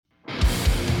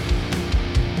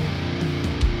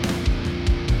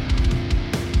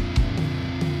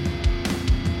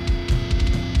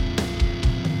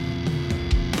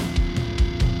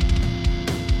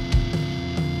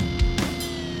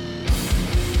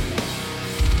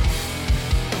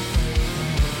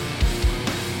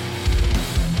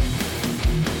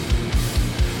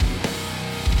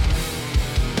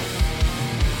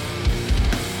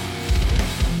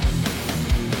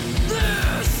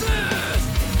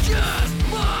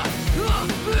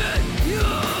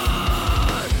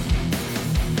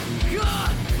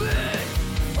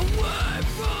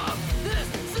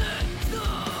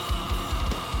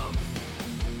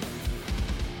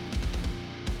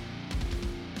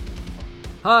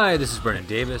Hi, this is Brennan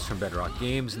Davis from Bedrock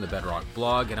Games and the Bedrock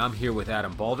Blog, and I'm here with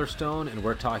Adam Balderstone, and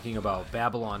we're talking about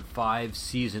Babylon 5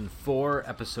 Season 4,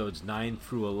 Episodes 9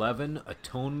 through 11,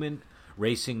 Atonement,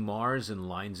 Racing Mars, and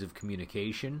Lines of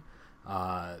Communication.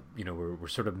 We're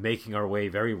sort of making our way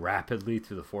very rapidly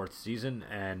through the fourth season,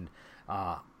 and,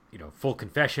 full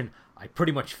confession, I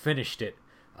pretty much finished it,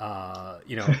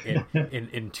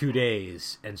 in 2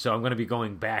 days, and so I'm going to be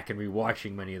going back and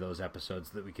rewatching many of those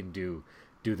episodes so that we can do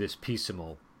this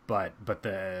piecemeal, but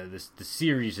the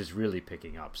series is really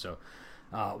picking up. So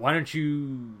why don't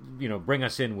you bring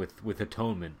us in with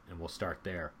Atonement, and we'll start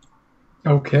there.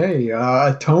 Okay,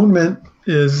 Atonement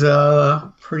is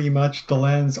pretty much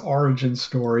Delen's origin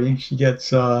story. She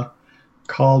gets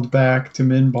called back to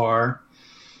Minbar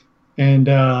and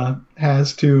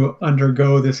has to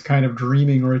undergo this kind of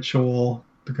dreaming ritual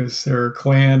because her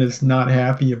clan is not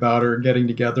happy about her getting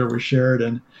together with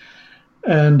Sheridan.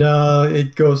 And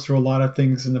it goes through a lot of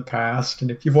things in the past.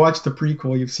 And if you've watched the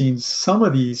prequel, you've seen some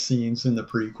of these scenes in the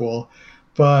prequel,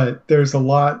 but there's a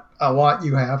lot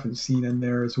you haven't seen in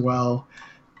there as well.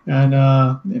 And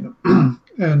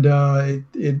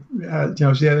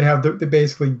they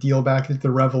basically deal back into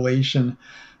the revelation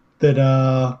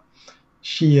that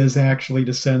she is actually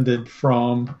descended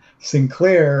from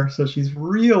Sinclair, so she's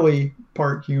really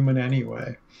part human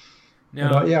anyway.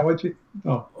 Now, But, yeah, what you?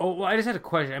 Oh. well, I just had a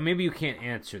question. Maybe you can't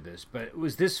answer this, but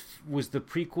was the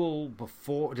prequel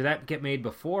before? Did that get made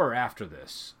before or after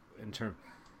this?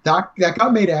 That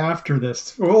got made after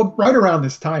this. Well, right around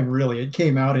this time, really. It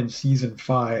came out in season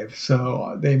 5,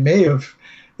 so they may have.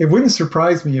 It wouldn't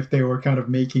surprise me if they were kind of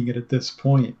making it at this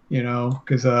point,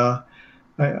 because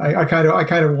I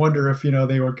kind of wonder if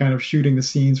they were kind of shooting the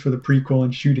scenes for the prequel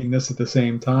and shooting this at the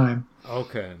same time.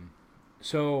 Okay,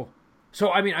 So,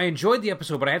 I enjoyed the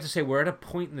episode, but I have to say we're at a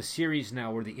point in the series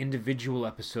now where the individual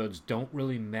episodes don't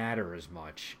really matter as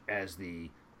much as the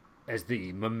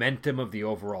momentum of the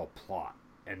overall plot.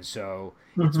 And so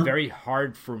it's very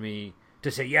hard for me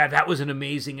to say, yeah, that was an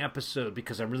amazing episode,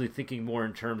 because I'm really thinking more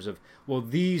in terms of, well,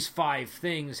 these 5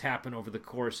 things happen over the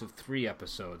course of 3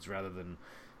 episodes rather than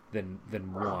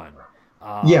one.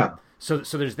 Yeah. So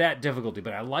there's that difficulty,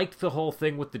 but I liked the whole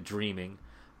thing with the dreaming.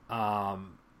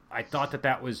 I thought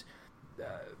that was...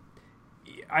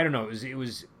 I don't know.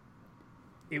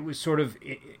 It was sort of,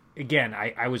 again,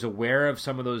 I was aware of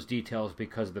some of those details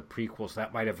because of the prequels.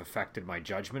 That might have affected my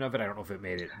judgment of it. I don't know if it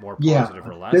made it more positive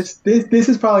or less. This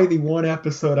is probably the one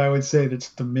episode I would say that's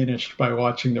diminished by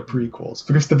watching the prequels,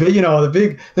 because the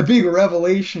big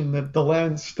revelation that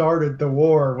Delenn started the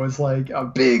war was like a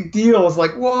big deal. It's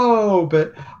like, whoa,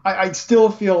 but I still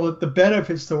feel that the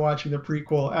benefits to watching the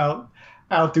prequel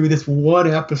outdo this one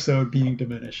episode being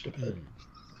diminished a bit.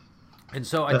 And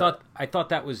so I thought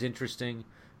that was interesting.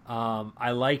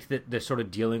 I liked that they're sort of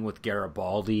dealing with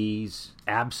Garibaldi's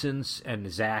absence,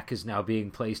 and Zach is now being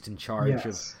placed in charge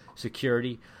of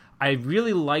security. I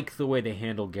really like the way they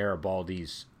handle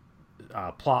Garibaldi's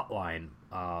plot line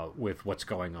with what's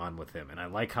going on with him, and I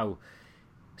like how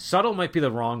subtle might be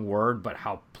the wrong word, but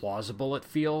how plausible it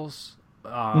feels.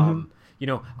 I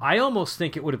almost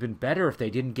think it would have been better if they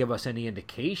didn't give us any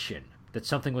indication that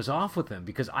something was off with him,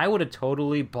 because I would have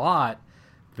totally bought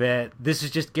that this is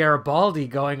just Garibaldi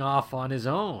going off on his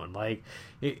own. I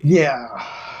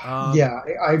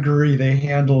agree. They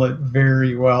handle it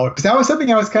very well, because that was something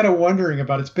I was kind of wondering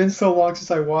about. It's been so long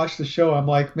since I watched the show. I'm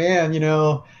like, man,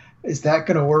 is that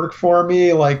going to work for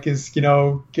me? Like, is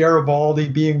Garibaldi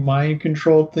being mind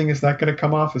controlled thing? Is that going to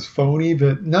come off as phony?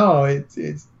 But no,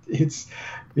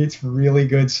 it's really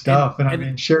good stuff.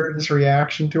 And Sheridan's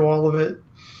reaction to all of it.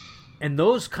 And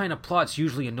those kind of plots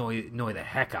usually annoy the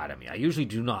heck out of me. I usually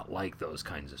do not like those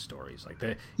kinds of stories,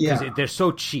 because they're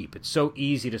so cheap. It's so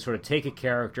easy to sort of take a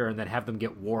character and then have them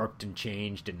get warped and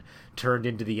changed and turned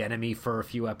into the enemy for a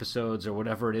few episodes or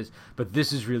whatever it is. But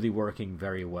this is really working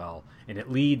very well, and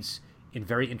it leads in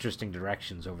very interesting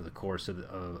directions over the course of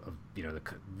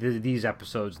these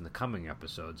episodes and the coming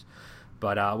episodes.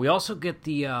 But we also get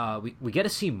we get to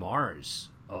see Mars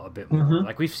a bit more.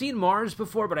 Like, we've seen Mars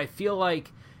before, but I feel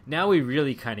like now we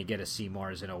really kind of get to see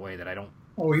Mars in a way that I don't.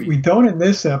 Well, we don't in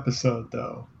this episode,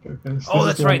 though. That's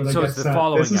right. So it's the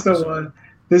following episode.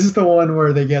 This is the one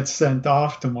where they get sent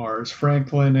off to Mars.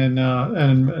 Franklin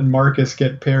and Marcus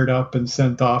get paired up and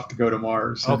sent off to go to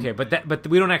Mars. Okay, but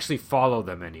we don't actually follow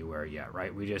them anywhere yet,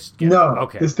 right? We just get, no.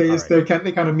 Okay,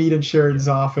 they kind of meet in Sheridan's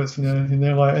office, and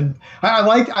they're like, and I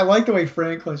like the way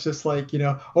Franklin's just like,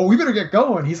 oh, we better get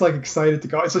going. He's like excited to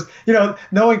go. It's just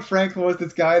knowing Franklin was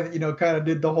this guy that kind of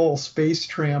did the whole space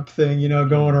tramp thing,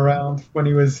 going around when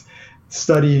he was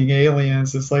studying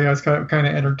aliens. It's like, I was kind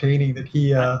of entertaining that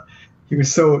he he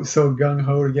was so gung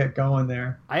ho to get going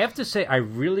there. I have to say, I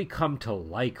really come to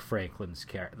like Franklin's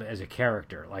as a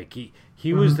character. Like he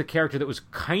was Mm-hmm. the character that was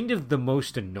kind of the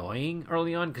most annoying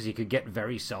early on because he could get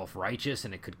very self righteous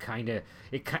and it could I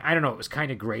don't know, it was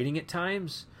kind of grating at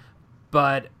times.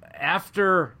 But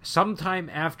sometime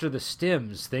after the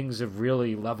stims, things have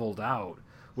really leveled out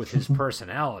with his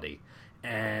personality,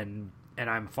 and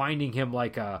I'm finding him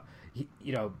like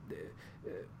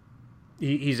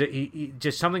he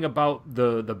just something about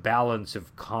the balance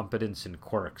of competence and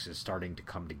quirks is starting to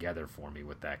come together for me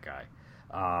with that guy.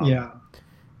 Yeah.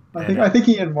 I think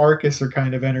he and Marcus are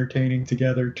kind of entertaining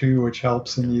together too, which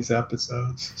helps in these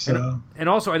episodes. So and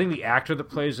also I think the actor that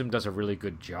plays him does a really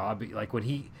good job. Like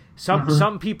when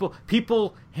some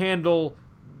people handle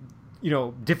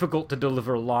difficult to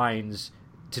deliver lines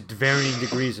to varying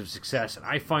degrees of success, and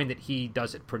I find that he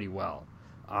does it pretty well.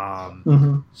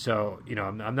 So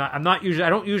I'm not usually, I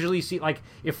don't usually see, like,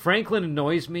 if Franklin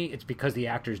annoys me, it's because the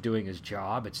actor's doing his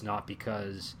job. It's not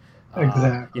because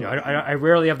exactly. I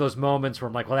rarely have those moments where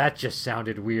I'm like, well, that just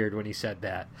sounded weird when he said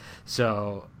that.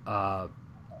 So yeah,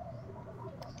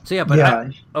 but yeah.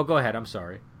 Go ahead. I'm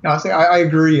sorry. No, I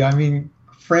agree. I mean,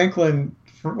 Franklin,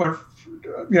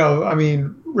 I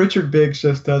mean, Richard Biggs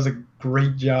just does a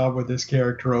great job with this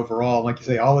character overall. Like you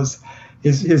say, all his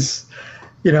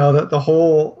the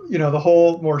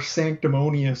whole more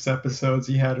sanctimonious episodes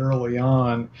he had early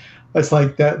on. It's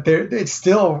like that. It's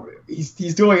still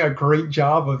he's doing a great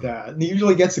job of that, and he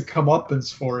usually gets a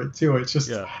comeuppance for it too. It's just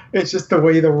the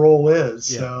way the role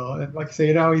is. Yeah. So, and like I say,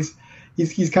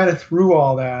 he's kind of through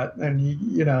all that, and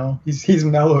he's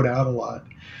mellowed out a lot.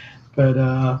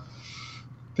 But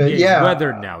he's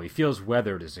weathered now. He feels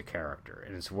weathered as a character,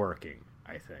 and it's working,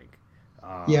 I think.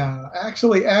 Yeah,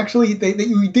 actually,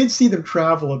 we did see them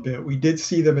travel a bit. We did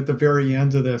see them at the very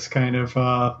end of this, kind of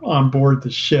on board the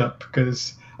ship,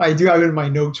 because I do have in my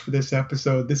notes for this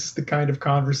episode, this is the kind of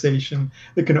conversation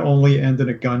that can only end in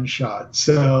a gunshot.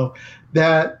 So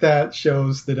that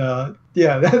shows that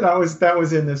that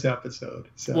was in this episode.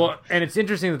 So. Well, and it's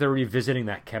interesting that they're revisiting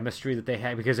that chemistry that they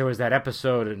had, because there was that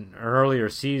episode in an earlier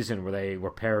season where they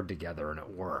were paired together and it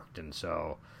worked, and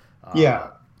so yeah.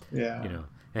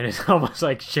 And it's almost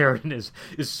like Sheridan is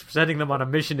sending them on a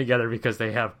mission together because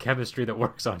they have chemistry that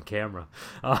works on camera.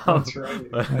 That's right.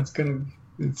 It's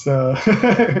we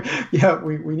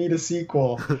need a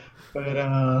sequel,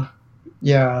 but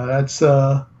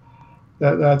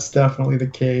that's definitely the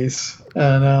case.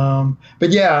 And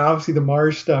but yeah, obviously the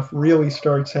Mars stuff really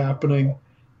starts happening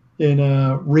in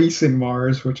Racing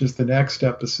Mars, which is the next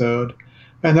episode.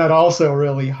 And that also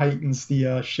really heightens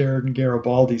the Sheridan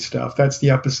Garibaldi stuff. That's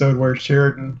the episode where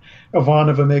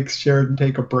Ivanova makes Sheridan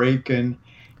take a break, and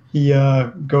he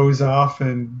goes off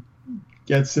and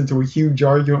gets into a huge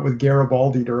argument with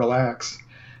Garibaldi to relax.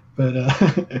 But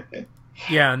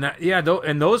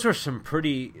and those are some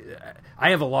pretty. I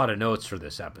have a lot of notes for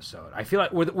this episode. I feel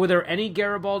like were there any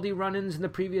Garibaldi run-ins in the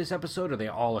previous episode, or they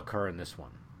all occur in this one?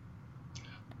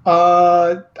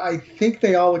 I think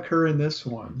they all occur in this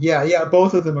one. Yeah,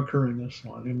 both of them occur in this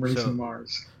one, in Racing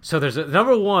Mars. So there's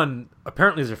number one,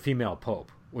 apparently there's a female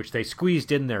pope, which they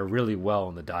squeezed in there really well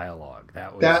in the dialogue.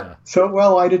 That was so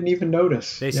well, I didn't even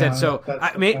notice. They said so.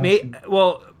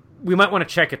 Well, we might want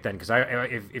to check it then, because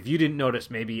if you didn't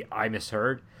notice, maybe I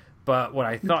misheard. But what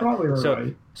I thought, you're probably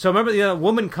right. So remember, the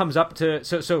woman comes up to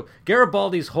so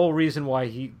Garibaldi's whole reason why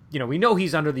he, we know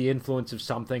he's under the influence of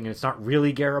something, and it's not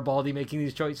really Garibaldi making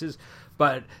these choices,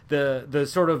 but the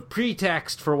sort of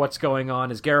pretext for what's going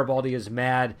on is Garibaldi is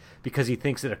mad because he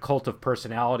thinks that a cult of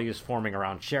personality is forming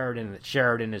around Sheridan, and that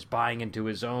Sheridan is buying into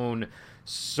his own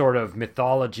sort of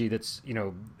mythology that's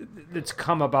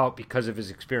come about because of his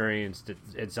experience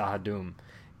at Zahadum,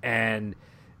 and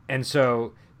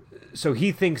so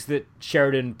he thinks that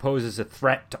Sheridan poses a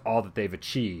threat to all that they've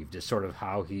achieved, is sort of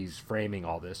how he's framing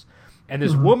all this. And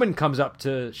this woman comes up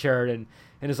to Sheridan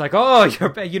and is like, "Oh,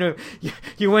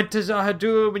 you went to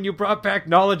Zahadum and you brought back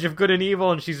knowledge of good and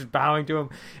evil." And she's bowing to him,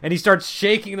 and he starts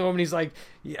shaking the woman. He's like,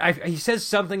 he says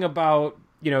something about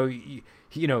he's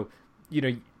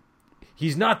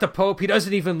not the Pope. He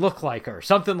doesn't even look like her.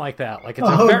 Something like that. Like, it's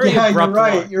a very abrupt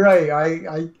line. You're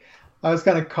right. I was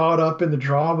kind of caught up in the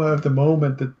drama of the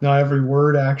moment that not every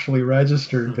word actually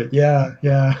registered, but yeah.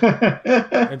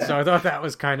 And so I thought that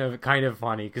was kind of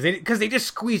funny because they just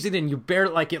squeezed it in. You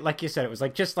barely, like you said, it was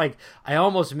like just like I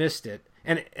almost missed it,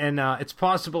 and it's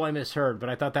possible I misheard, but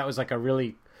I thought that was like a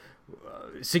really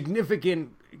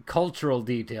significant cultural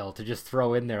detail to just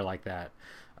throw in there like that.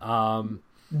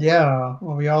 Yeah.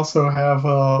 Well, we also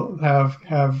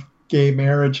have gay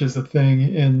marriage as a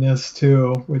thing in this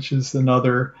too, which is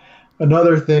another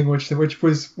another thing which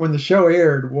was when the show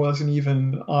aired wasn't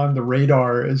even on the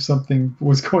radar as something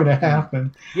was going to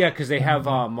happen. Yeah, because they have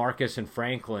Marcus and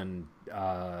Franklin.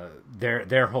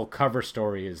 Their whole cover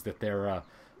story is that they're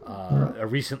a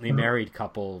recently married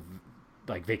couple,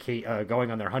 like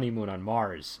going on their honeymoon on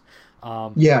Mars.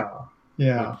 Yeah,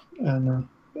 and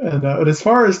as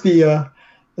far as the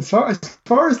as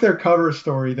far as their cover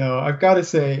story, though, I've got to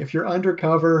say, if you're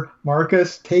undercover,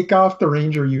 Marcus, take off the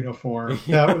Ranger uniform.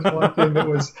 That was one thing that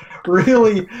was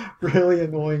really, really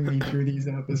annoying me through these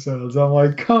episodes. I'm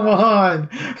like, come on!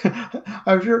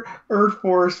 I'm sure Earth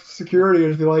Force security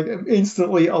would be like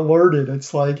instantly alerted.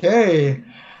 It's like, hey,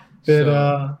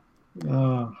 that.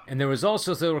 And there were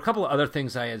a couple of other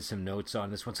things I had some notes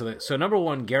on this one. So number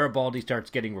one, Garibaldi starts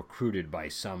getting recruited by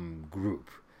some group,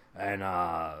 and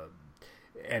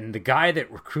the guy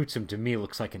that recruits him to me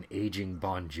looks like an aging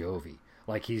Bon Jovi.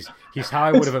 Like he's how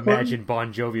I would have imagined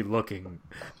Bon Jovi looking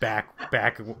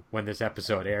back when this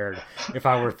episode aired, if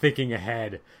I were thinking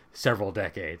ahead several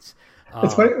decades.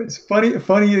 It's funny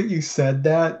that you said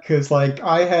that, because like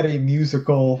I had a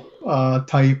musical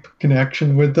type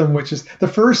connection with them, which is the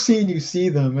first scene you see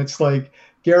them. It's like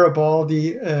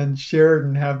Garibaldi and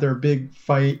Sheridan have their big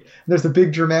fight. And there's a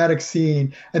big dramatic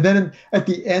scene, and then at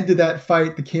the end of that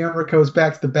fight, the camera goes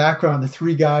back to the background. The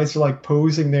three guys are like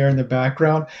posing there in the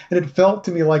background, and it felt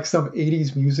to me like some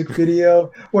 '80s music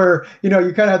video where you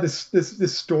kind of have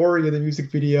this story in the music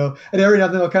video, and every now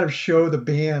and then they'll kind of show the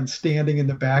band standing in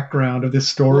the background of this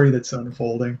story that's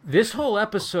unfolding. This whole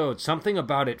episode, something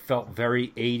about it felt very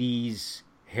 '80s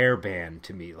hairband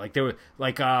to me. Like there were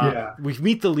we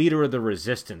meet the leader of the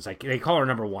resistance. Like they call her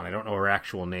number one. I don't know her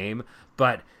actual name,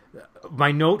 but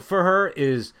my note for her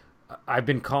is I've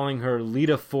been calling her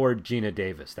Lita Ford Gina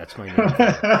Davis. That's my note for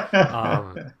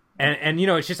her. And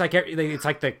it's just like it's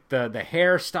like the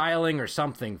hairstyling or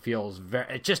something feels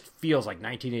it just feels like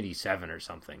 1987 or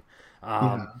something.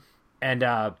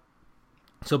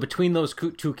 So between those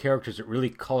two characters, it really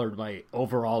colored my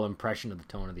overall impression of the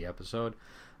tone of the episode.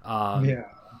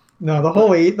 No, the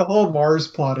whole Mars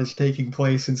plot is taking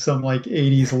place in some like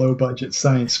 '80s low budget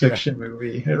science fiction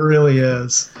movie. It really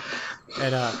is.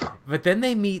 And but then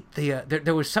they meet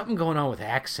there was something going on with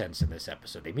accents in this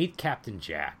episode. They meet Captain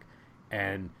Jack,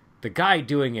 and the guy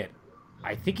doing it,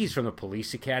 I think he's from the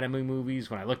Police Academy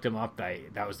movies. When I looked him up,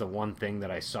 that was the one thing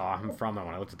that I saw him from, and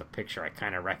when I looked at the picture, I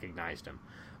kind of recognized him.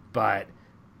 But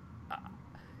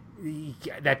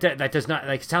that does not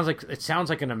like it sounds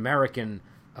like an American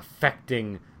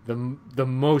affecting the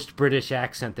most British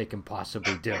accent they can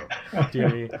possibly do. Do you know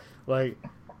what I mean? Like,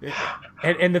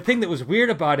 and the thing that was weird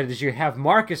about it is you have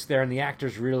Marcus there, and the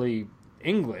actor's really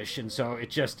English, and so it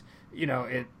just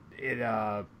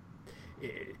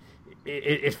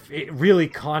it really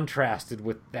contrasted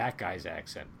with that guy's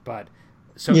accent. But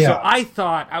so I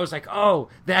thought, I was like, oh,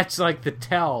 that's like the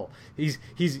tell. He's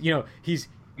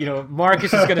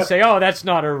Marcus is going to say, oh, that's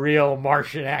not a real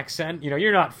Martian accent.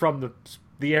 You're not from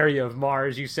the area of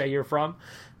Mars you say you're from.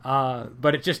 But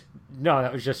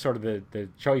that was just sort of the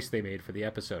choice they made for the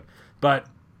episode. But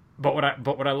what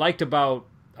I liked about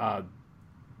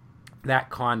that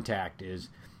contact is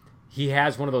he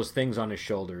has one of those things on his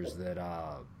shoulders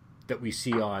that we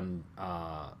see on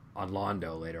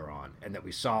Londo later on, and that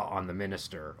we saw on the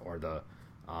Minister or the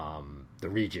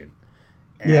Regent.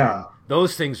 And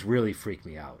those things really freak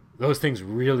me out. Those things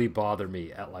really bother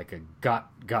me at like a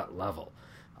gut level.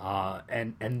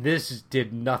 And this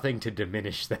did nothing to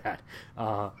diminish that.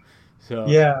 They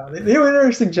did an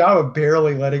interesting job of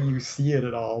barely letting you see it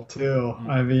at all too.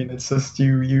 I mean, it's just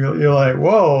you're like,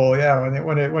 whoa,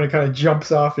 when it kind of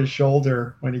jumps off his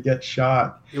shoulder when he gets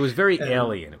shot. It was very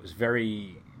alien. It was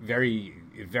very, very,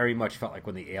 it very much felt like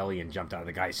when the alien jumped out of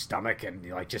the guy's stomach, and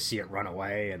you like just see it run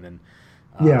away, and then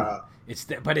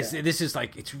this is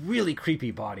like, it's really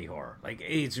creepy body horror. Like,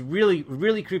 it's really,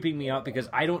 really creeping me out, because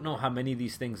I don't know how many of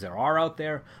these things there are out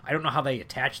there. I don't know how they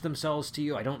attach themselves to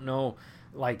you. I don't know,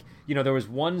 like, there was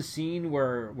one scene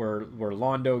where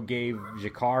Londo gave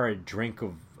G'Kar a drink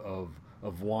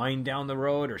of wine down the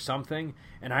road or something,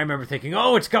 and I remember thinking,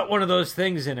 oh, it's got one of those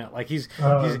things in it. Like he's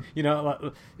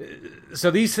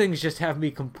so these things just have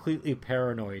me completely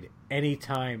paranoid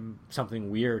anytime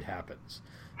something weird happens.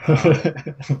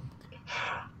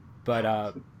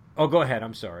 But go ahead.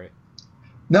 I'm sorry.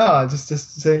 No,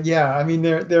 just saying. Yeah, I mean,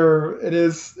 it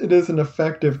is an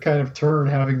effective kind of turn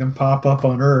having them pop up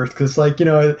on Earth, because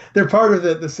they're part of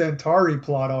the Centauri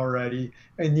plot already,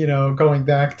 and going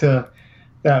back to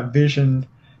that vision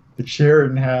that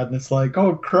Sheridan had, and it's like,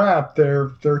 oh crap,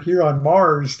 they're here on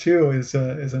Mars too. Is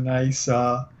a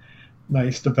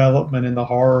nice development in the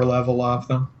horror level of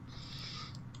them.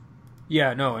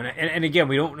 Yeah, no, and again,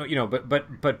 we don't know,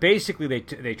 but basically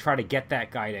they try to get that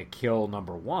guy to kill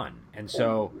number one, and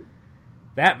so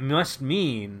that must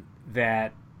mean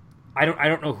that I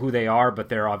don't know who they are, but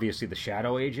they're obviously the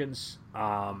shadow agents,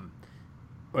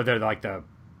 or they're like the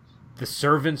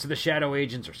servants of the shadow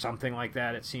agents or something like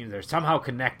that. It seems they're somehow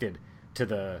connected to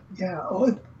the. Yeah,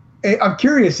 well, I'm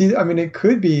curious. I mean, it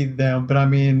could be them, but I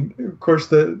mean, of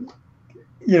course,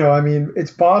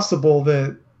 it's possible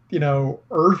that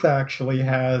Earth actually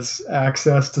has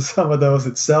access to some of those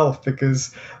itself,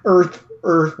 because Earth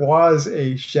was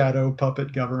a shadow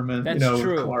puppet government. That's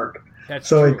true. With Clark. That's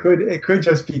so true. it could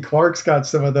just be Clark's got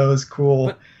some of those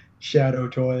cool shadow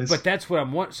toys. But that's what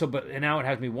I'm and now it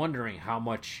has me wondering how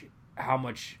many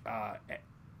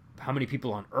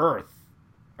people on Earth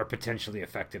are potentially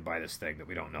affected by this thing that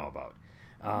we don't know about.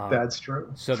 That's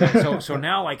true. So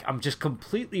now, like, I'm just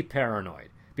completely paranoid,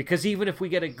 because even if we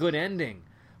get a good ending,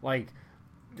 like,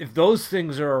 if those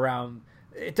things are around,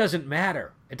 it doesn't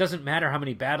matter. It doesn't matter how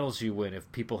many battles you win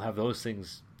if people have those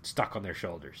things stuck on their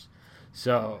shoulders.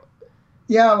 So,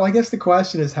 yeah, well, I guess the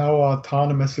question is, how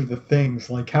autonomous are the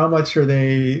things? Like, how much are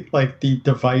they like the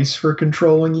device for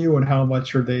controlling you, and how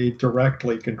much are they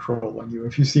directly controlling you?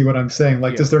 If you see what I'm saying,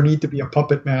 like, does there need to be a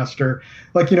puppet master?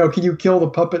 Like, can you kill the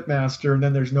puppet master and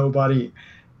then there's nobody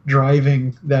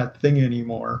driving that thing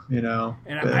anymore? And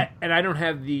I don't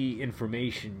have the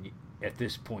information at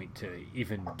this point to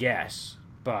even guess,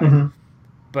 but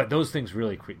but those things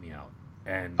really creep me out.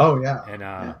 And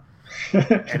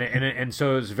and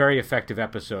so it was a very effective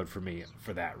episode for me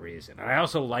for that reason. And I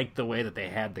also liked the way that they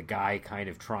had the guy kind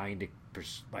of trying to,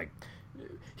 like,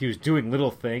 he was doing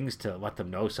little things to let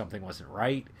them know something wasn't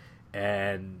right,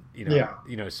 and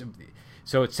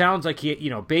so it sounds like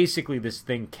he, basically this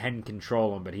thing can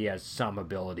control him, but he has some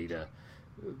ability to,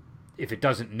 if it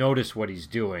doesn't notice what he's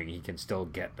doing, he can still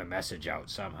get the message out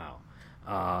somehow.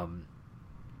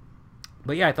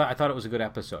 But yeah, I thought it was a good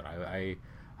episode.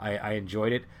 I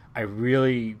enjoyed it. I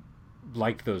really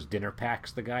liked those dinner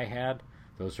packs the guy had.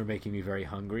 Those were making me very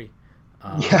hungry.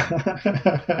 Yeah.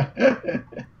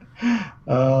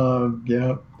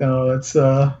 No, it's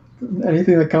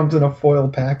anything that comes in a foil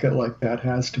packet like that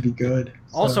has to be good.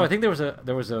 So. Also, I think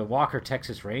there was a Walker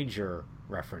Texas Ranger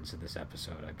reference in this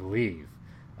episode, I believe.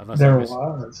 Unless there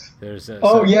was. There's a.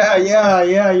 Yeah.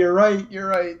 You're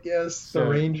right. Yes, the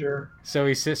Ranger. So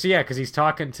he says, because he's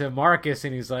talking to Marcus,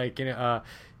 and he's like,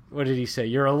 what did he say?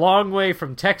 You're a long way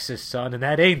from Texas, son, and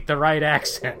that ain't the right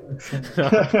accent.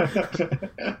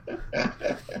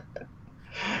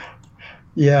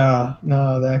 Yeah,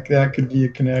 no, that could be a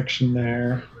connection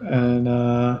there. And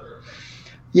a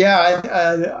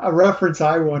reference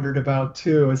I wondered about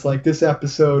too is, like, this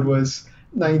episode was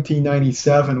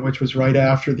 1997, which was right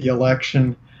after the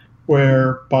election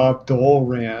where Bob Dole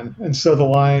ran. And so the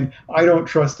line, "I don't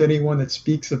trust anyone that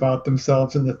speaks about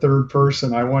themselves in the third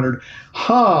person," I wondered,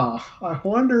 I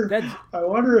wonder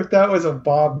if that was a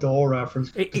Bob Dole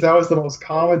reference, because that was the most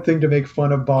common thing to make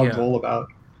fun of Bob Dole about.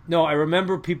 No, I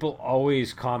remember people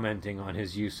always commenting on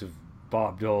his use of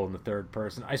Bob Dole in the third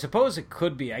person. I suppose it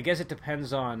could be. I guess it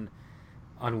depends on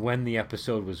when the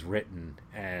episode was written,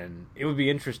 and it would be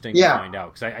interesting to find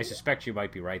out, because I suspect you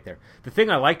might be right there. The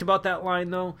thing I liked about that line,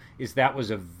 though, is that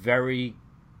was a very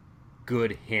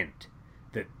good hint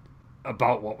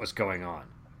about what was going on.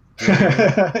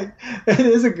 It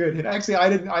is a good hint. Actually,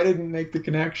 I didn't make the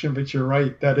connection, but you're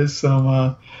right. That is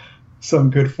some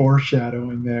good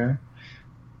foreshadowing there.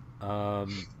 So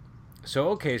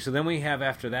then we have,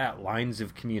 after that, lines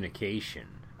of communication.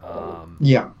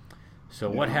 So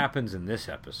what happens in this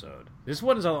episode? This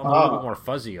one's a little bit more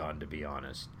fuzzy on, to be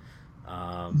honest.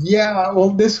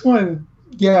 Well, this one,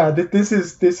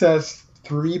 this has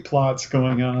three plots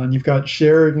going on. You've got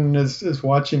Sheridan is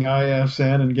watching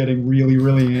ISN and getting really,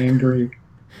 really angry.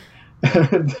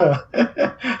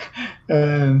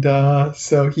 and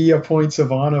so he appoints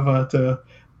Ivanova to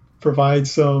provide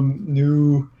some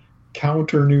new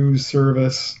counter news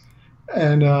service.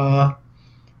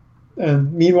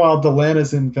 And meanwhile, Delenn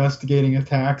is investigating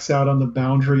attacks out on the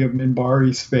boundary of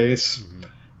Minbari space,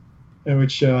 in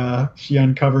which she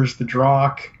uncovers the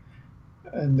Drakh,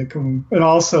 and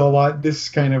also this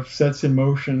kind of sets in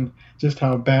motion just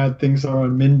how bad things are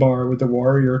on Minbar with the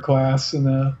warrior class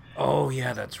and Oh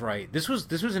yeah, that's right. This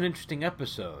was an interesting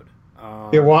episode.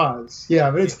 It was,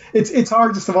 but it's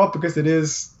hard to sum up because it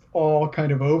is all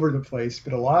kind of over the place,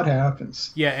 but a lot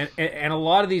happens. Yeah, and a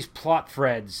lot of these plot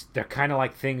threads, they're kind of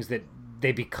like things that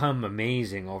they become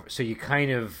amazing over. So you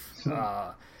kind of,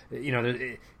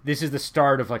 this is the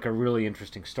start of like a really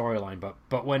interesting storyline.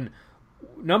 But when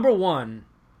number one,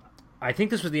 I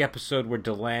think this was the episode where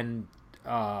Delenn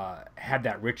had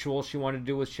that ritual she wanted to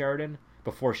do with Sheridan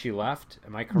before she left.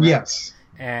 Am I correct? Yes.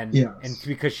 And yes. and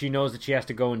because she knows that she has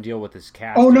to go and deal with this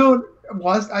cast. Oh no,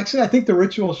 was actually I think the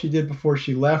ritual she did before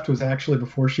she left was actually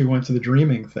before she went to the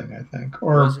dreaming thing. I think,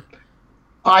 or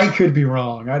I could be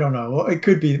wrong. I don't know. It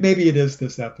could be. Maybe it is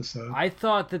this episode. I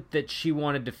thought that she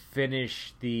wanted to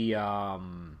finish the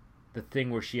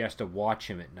thing where she has to watch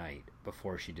him at night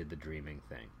before she did the dreaming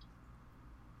thing.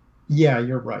 Yeah,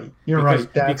 you're right.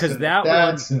 Because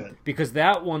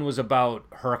that one was about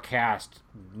her cast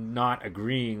not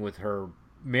agreeing with her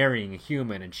marrying a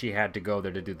human, and she had to go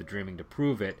there to do the dreaming to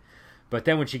prove it. But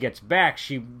then when she gets back,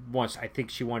 I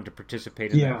think she wanted to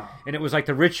participate in that. And it was like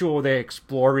the ritual where they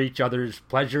explore each other's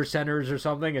pleasure centers or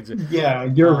something.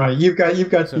 You're right. You've got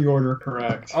the order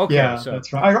correct. Okay, yeah,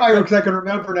 that's right. Because I can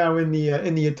remember now in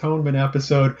the Atonement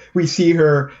episode, we see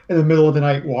her in the middle of the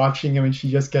night watching him, and she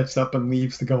just gets up and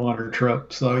leaves to go on her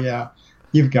trip. So yeah,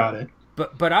 you've got it.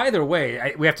 But either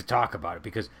way, we have to talk about it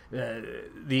because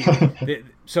the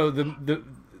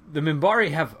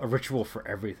Minbari have a ritual for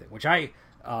everything, which my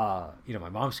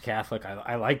mom's Catholic.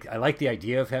 I like the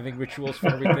idea of having rituals for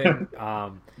everything.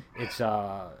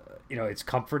 It's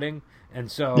comforting,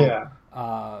 and so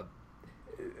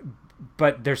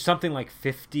but there's something like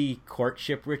 50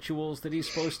 courtship rituals that he's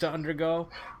supposed to undergo,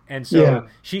 and so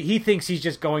he thinks he's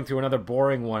just going through another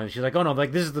boring one, and she's like, oh no,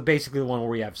 like this is basically the one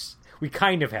where we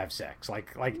kind of have sex,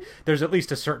 like there's at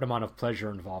least a certain amount of pleasure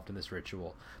involved in this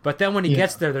ritual. But then when he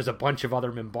gets there's a bunch of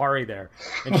other Minbari there,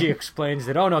 and she explains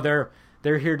that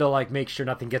they're here to like make sure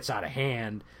nothing gets out of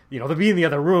hand. They'll be in the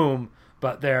other room,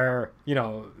 but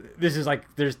this is like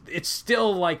it's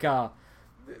still like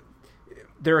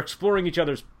they're exploring each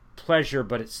other's pleasure,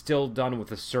 but it's still done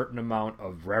with a certain amount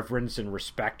of reverence and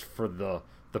respect for the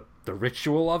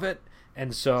ritual of it.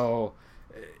 And so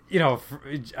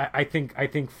I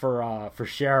think for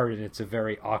Sheridan it's a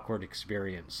very awkward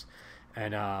experience,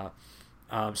 and so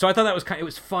I thought that was it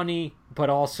was funny, but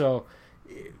also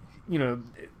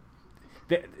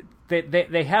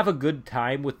they have a good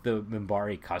time with the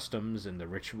Minbari customs and the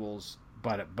rituals,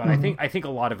 but I think a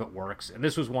lot of it works, and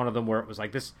this was one of them where it was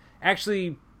like this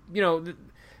actually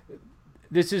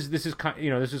this is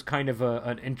kind of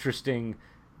an interesting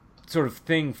sort of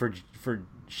thing for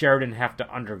Sheridan have to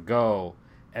undergo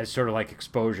as sort of like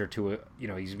exposure to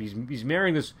he's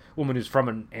marrying this woman who's from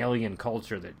an alien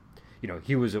culture that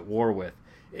he was at war with.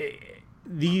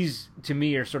 These to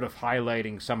me are sort of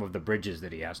highlighting some of the bridges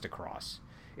that he has to cross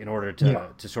in order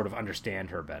to sort of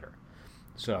understand her better.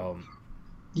 So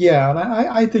and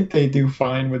I think they do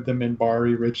fine with the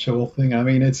Minbari ritual thing. I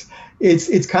mean, it's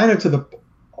kind of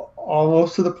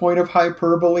almost to the point of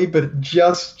hyperbole, but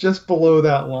just below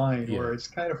that line where it's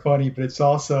kind of funny, but it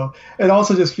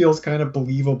also just feels kind of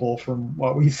believable from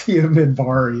what we see of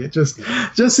Minbari. It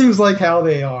just seems like how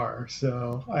they are.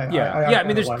 So I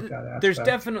mean, there's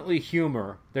definitely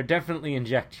humor. They definitely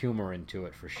inject humor into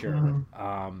it for sure.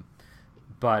 Mm-hmm.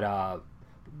 But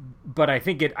I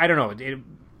think I don't know.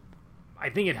 I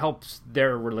think it helps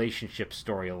their relationship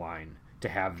storyline to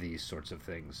have these sorts of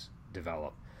things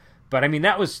develop. But I mean,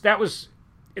 that was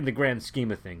in the grand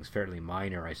scheme of things fairly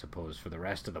minor, I suppose, for the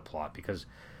rest of the plot, because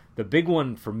the big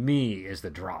one for me is the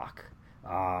Drakh,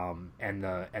 and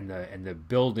the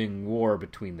building war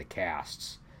between the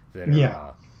castes that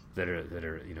are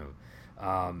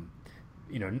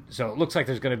so it looks like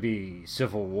there's going to be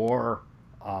civil war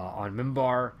on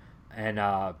Minbar, and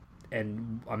a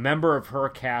member of her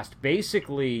caste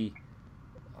basically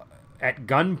at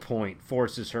gunpoint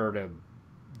forces her to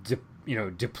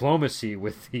diplomacy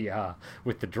with the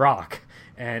Drakh,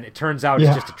 and it turns out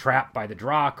it's just a trap by the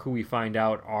Drakh, who we find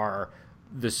out are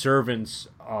the servants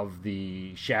of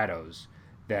the Shadows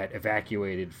that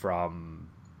evacuated from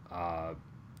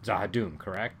Zahadum,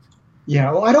 correct?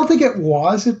 Yeah, well, I don't think it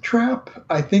was a trap.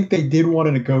 I think they did want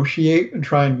to negotiate and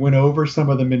try and win over some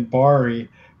of the Minbari,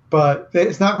 but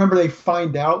it's not. Remember, they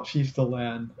find out she's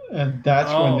Delenn, and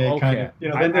that's when they kind of,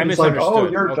 then it's like, oh,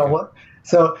 you're Delenn.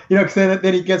 So, because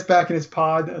then he gets back in his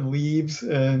pod and leaves,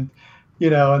 and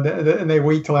and they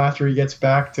wait till after he gets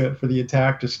back for the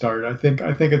attack to start. I think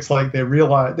it's like they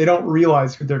don't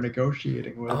realize who they're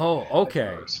negotiating with. Oh,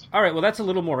 okay, all right. Well, that's a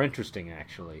little more interesting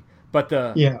actually. But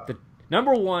the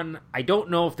number one, I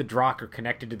don't know if the Drakh are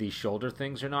connected to these shoulder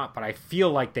things or not, but I feel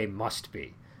like they must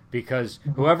be, because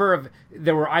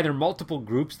there were either multiple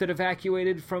groups that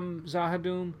evacuated from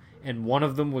Zahadum, and one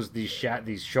of them was these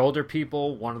shoulder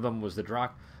people, one of them was the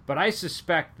Drakh. But I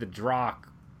suspect the Drakh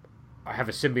have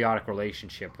a symbiotic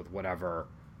relationship with whatever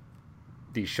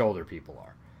these shoulder people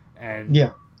are.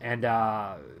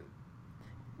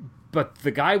 But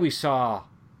the guy we saw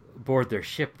aboard their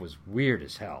ship was weird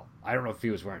as hell. I don't know if he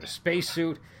was wearing a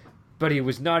spacesuit, but he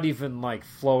was not even like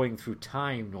flowing through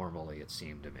time normally, it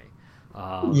seemed to me.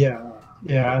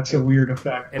 Yeah, it's a weird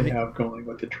effect they have going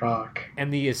with the Troc.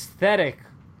 And the aesthetic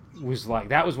was like,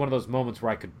 that was one of those moments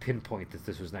where I could pinpoint that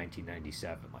this was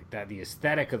 1997. Like that, the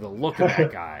aesthetic of the look of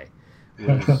that guy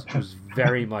was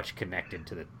very much connected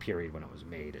to the period when it was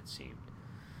made, it seemed.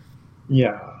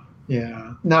 Yeah.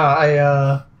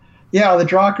 No, the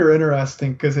Drock are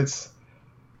interesting because it's,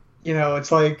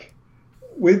 it's like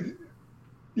with,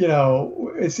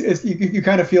 it's you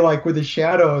kind of feel like with the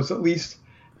Shadows, at least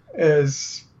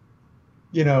as,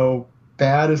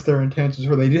 bad as their intentions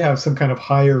were, they did have some kind of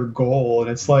higher goal.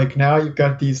 And it's like now you've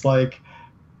got these like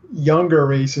younger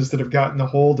races that have gotten a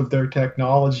hold of their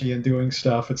technology and doing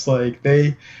stuff. It's like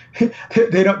they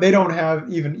don't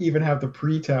have even have the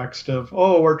pretext of,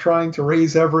 oh, we're trying to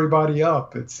raise everybody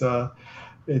up. It's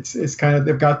kind of,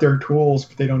 they've got their tools,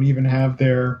 but they don't even have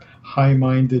their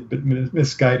high-minded but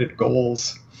misguided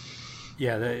goals.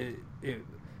 Yeah,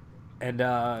 and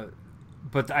also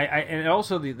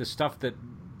the stuff that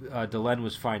Delenn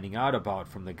was finding out about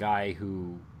from the guy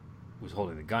who was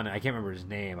holding the gun. I can't remember his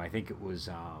name. I think it was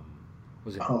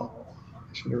it? Oh,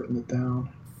 I should have written it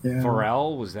down. Yeah.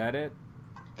 Farrell, was that it?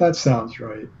 That sounds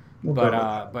right.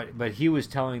 But he was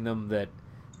telling them that,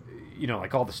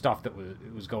 like all the stuff that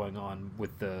was going on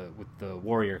with the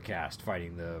warrior caste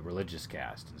fighting the religious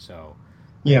caste, and so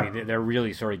I mean, they're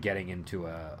really sort of getting into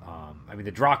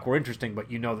the Drock were interesting, but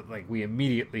that like we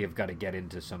immediately have got to get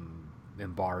into some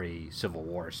Minbari Civil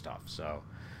War stuff. So,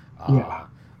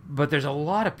 but there's a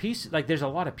lot of pieces. Like there's a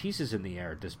lot of pieces in the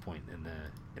air at this point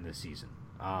in the season.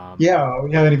 We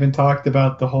haven't even talked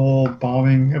about the whole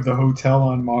bombing of the hotel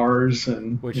on Mars,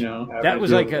 and which that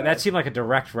was like that seemed like a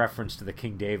direct reference to the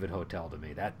King David Hotel to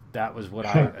me. That was what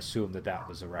I assumed that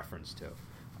was a reference to.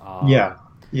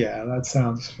 That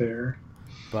sounds fair.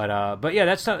 But yeah,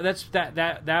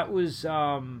 that was.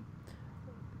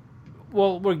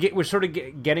 Well, we're sort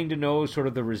of getting to know sort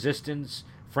of the resistance.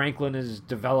 Franklin is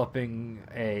developing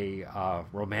a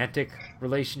romantic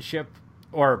relationship,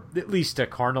 or at least a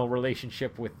carnal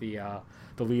relationship with the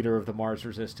leader of the Mars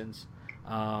Resistance.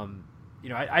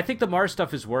 I think the Mars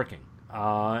stuff is working.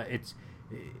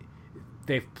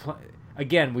 They've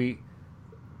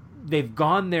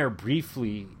gone there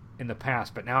briefly in the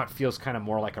past, but now it feels kind of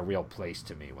more like a real place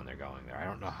to me when they're going there. I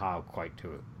don't know how quite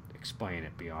to explain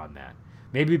it beyond that.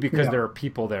 Maybe because there are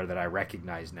people there that I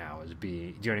recognize now as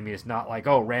being, do you know what I mean? It's not like,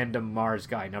 oh, random Mars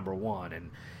guy number one.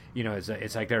 And,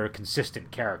 it's like there are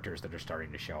consistent characters that are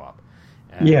starting to show up.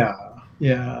 And,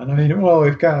 And I mean, well,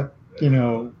 we've got, I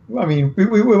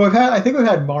think we've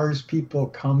had Mars people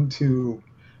come to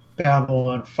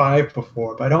Babylon 5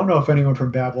 before, but I don't know if anyone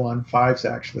from Babylon 5's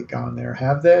actually gone there.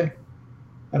 Have they?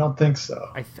 I don't think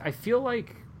so. I feel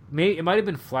like it might have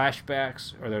been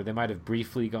flashbacks, or they might have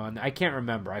briefly gone. I can't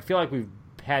remember. I feel like we've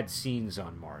had scenes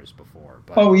on Mars before.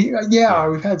 But, we've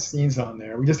had scenes on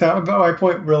there. We just haven't. But my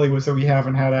point really was that we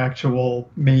haven't had actual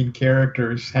main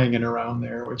characters hanging around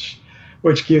there, which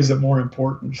gives it more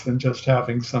importance than just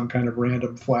having some kind of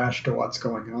random flash to what's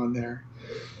going on there.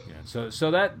 Yeah.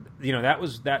 So that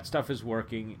that stuff is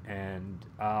working, and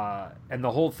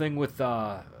the whole thing with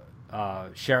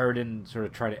Sheridan sort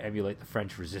of try to emulate the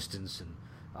French Resistance and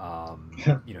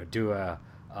do a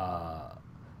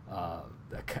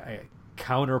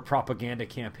counter propaganda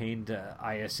campaign to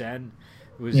ISN.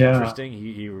 It was interesting.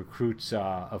 He recruits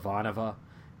Ivanova,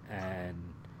 and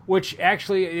which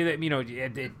actually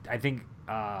I think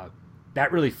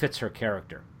that really fits her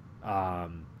character.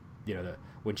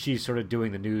 When she's sort of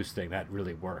doing the news thing, that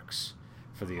really works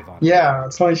for the Ivanova. Yeah,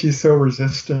 it's why she's so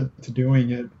resistant to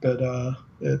doing it, but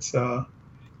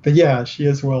she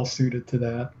is well suited to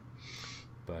that.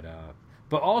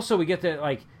 But also we get that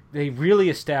like they really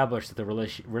establish that the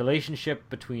relationship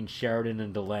between Sheridan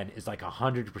and Delenn is like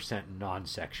 100%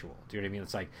 non-sexual. Do you know what I mean?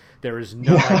 It's like there is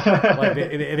no like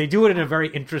they do it in a very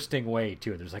interesting way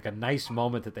too. There's like a nice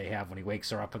moment that they have when he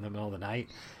wakes her up in the middle of the night,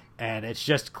 and it's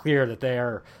just clear that they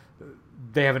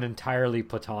have an entirely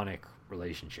platonic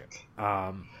relationship.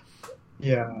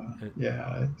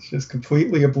 It's just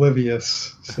completely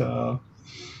oblivious. So.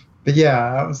 But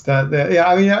that was that.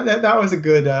 I mean, that was a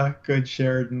good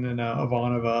Sheridan and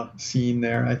Ivanova scene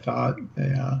there. I thought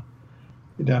they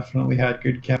definitely had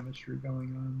good chemistry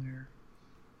going on there.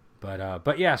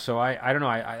 But yeah. So I don't know.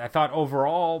 I thought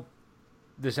overall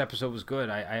this episode was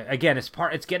good. Again, it's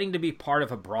getting to be part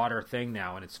of a broader thing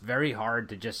now, and it's very hard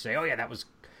to just say, oh yeah, that was,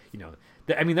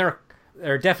 I mean, there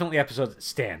are definitely episodes that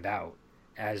stand out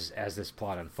as this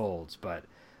plot unfolds, but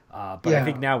I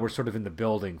think now we're sort of in the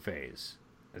building phase.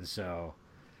 And so,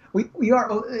 we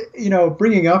are,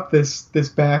 bringing up this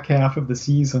back half of the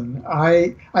season.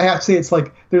 I have to say it's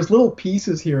like there's little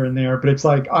pieces here and there, but it's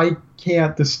like I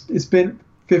can't. It's been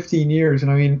 15 years,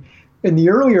 and I mean, in the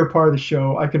earlier part of the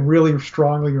show, I can really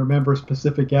strongly remember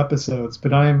specific episodes,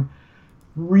 but I'm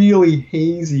really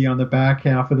hazy on the back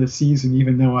half of the season,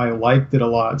 even though I liked it a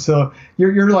lot. So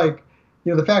you're like,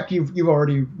 the fact you've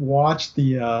already watched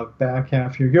the back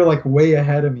half here, you're like way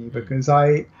ahead of me because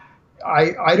I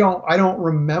don't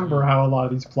remember how a lot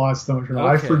of these plots don't turn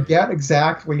out. Okay. I forget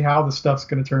exactly how the stuff's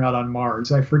going to turn out on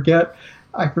Mars. I forget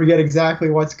exactly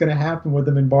what's going to happen with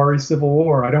the Minbari Civil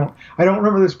War. I don't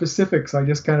remember the specifics. I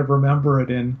just kind of remember it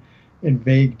in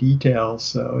vague details.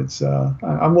 So it's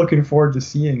I'm looking forward to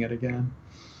seeing it again.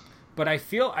 But I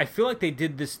feel like they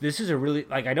did this. This is a really,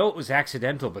 like, I know it was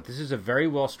accidental, but this is a very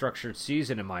well structured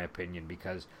season in my opinion,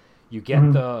 because you get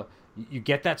you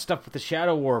get that stuff with the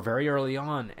Shadow War very early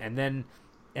on, and then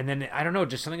I don't know,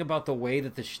 just something about the way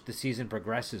that the season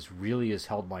progresses really has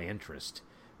held my interest.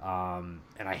 And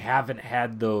I haven't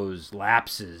had those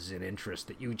lapses in interest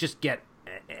that you just get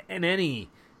in any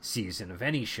season of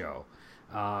any show.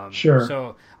 Sure.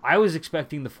 So I was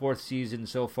expecting the fourth season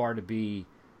so far to be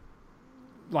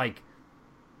like,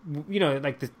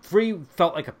 like the 3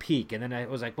 felt like a peak, and then I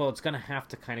was like, well, it's going to have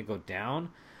to kind of go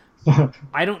down.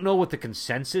 I don't know what the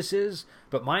consensus is,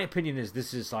 but my opinion is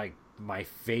this is like my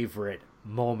favorite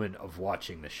moment of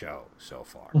watching the show so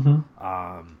far.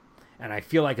 And I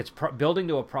feel like it's building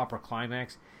to a proper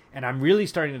climax, and I'm really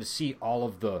starting to see all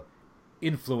of the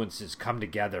influences come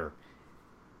together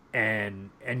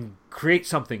and create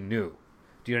something new.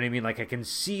 Do you know what I mean? Like, I can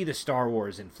see the Star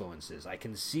Wars influences. I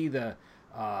can see the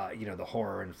the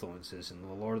horror influences and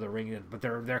the Lord of the Rings, but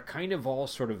they're kind of all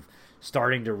sort of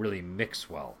starting to really mix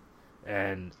well.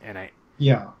 And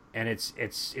it's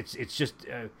just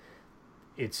and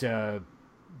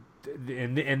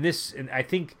I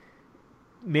think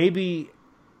maybe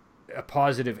a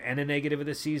positive and a negative of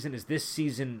this season is this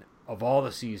season of all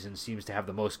the seasons seems to have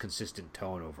the most consistent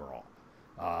tone overall.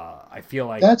 I feel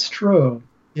like that's true.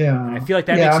 Yeah, and I feel like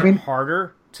that makes it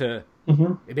harder to.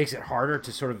 It makes it harder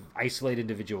to sort of isolate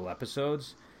individual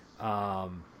episodes,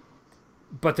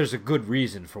 but there's a good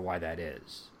reason for why that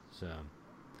is. So,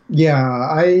 yeah,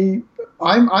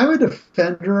 I'm a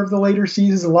defender of the later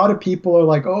seasons. A lot of people are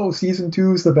like, "Oh, season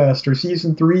 2 is the best," or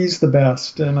 "Season 3 is the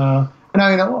best," and I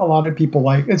mean, a lot of people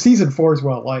like, and season 4 is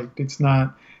well liked. It's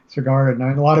not disregarded. And I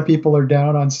mean, a lot of people are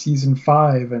down on season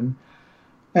 5, and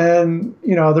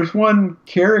there's one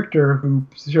character who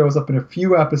shows up in a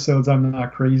few episodes I'm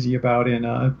not crazy about in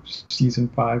season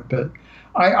 5, but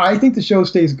I think the show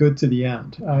stays good to the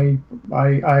end. I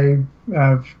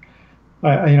have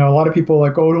a lot of people are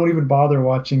like, oh, don't even bother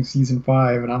watching season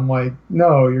 5, and I'm like,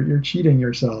 no, you're cheating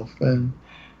yourself. And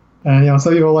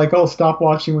some people are like, oh, stop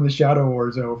watching when the Shadow War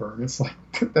is over. And it's like,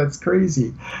 that's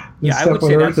crazy. Yeah, I would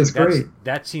say great.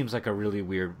 That seems like a really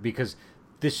weird, because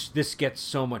this gets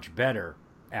so much better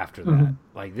after that.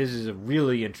 Like, this is a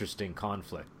really interesting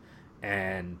conflict,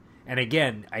 and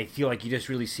again, I feel like you just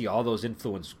really see all those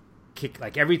influence kick,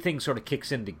 like everything sort of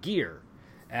kicks into gear.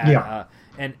 And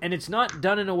it's not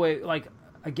done in a way like,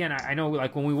 again, I know,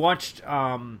 like when we watched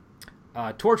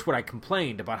Torchwood, I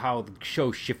complained about how the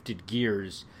show shifted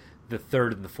gears the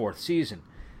 3rd and the 4th season.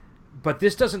 But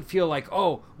this doesn't feel like,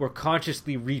 oh, we're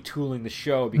consciously retooling the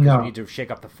show because we need to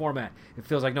shake up the format. It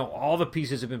feels like, no, all the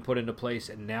pieces have been put into place,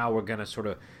 and now we're gonna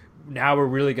we're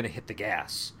really gonna hit the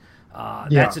gas.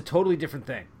 That's a totally different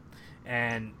thing,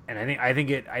 and I think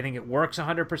it works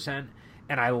 100%.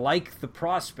 And I like the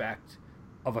prospect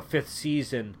of a 5th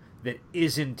season that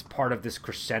isn't part of this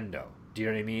crescendo. Do you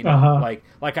know what I mean?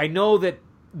 Like I know that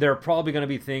there are probably going to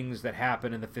be things that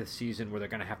happen in the 5th season where they're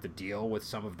going to have to deal with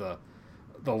some of the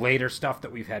later stuff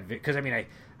that we've had, because I mean,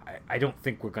 I don't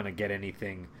think we're going to get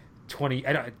anything 20.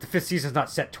 The 5th season's not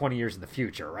set 20 years in the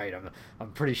future, right?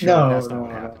 I'm pretty sure that's not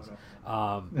what happens.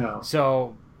 No.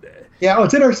 So yeah, well,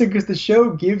 it's interesting because the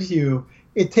show gives you,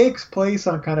 it takes place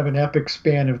on kind of an epic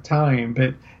span of time,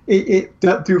 but it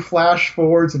through flash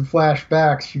forwards and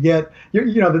flashbacks, you get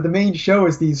the main show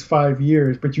is these 5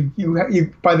 years, but you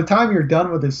by the time you're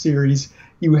done with this series,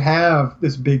 you have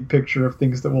this big picture of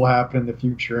things that will happen in the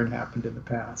future and happened in the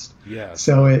past. Yeah.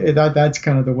 So that's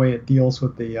kind of the way it deals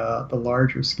with the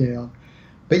larger scale.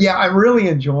 But yeah, I'm really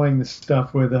enjoying the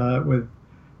stuff with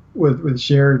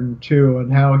Sheridan too,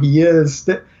 and how he is.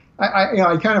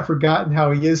 I kind of forgotten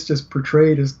how he is just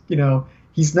portrayed as,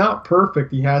 he's not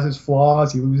perfect. He has his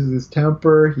flaws. He loses his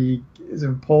temper. He is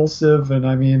impulsive, and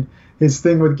I mean his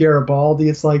thing with Garibaldi.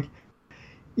 It's like,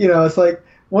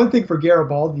 one thing for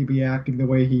Garibaldi to be acting the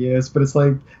way he is, but it's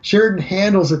like Sheridan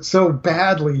handles it so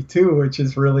badly too, which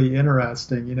is really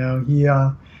interesting. You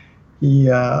know, he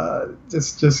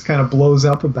just kind of blows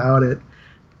up about it,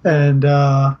 and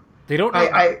they don't.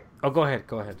 Go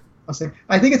ahead.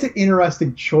 I think it's an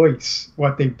interesting choice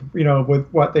what they, with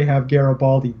what they have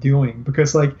Garibaldi doing,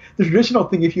 because like the traditional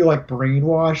thing, if you like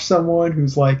brainwash someone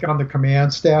who's like on the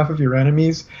command staff of your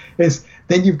enemies, is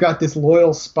then you've got this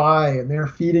loyal spy and they're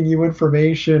feeding you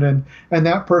information, and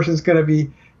that person's going to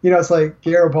be, it's like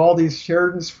Garibaldi's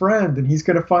Sheridan's friend and he's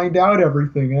going to find out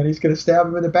everything and he's going to stab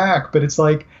him in the back. But it's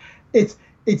like it's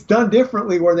done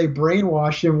differently where they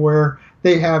brainwash him, where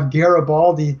they have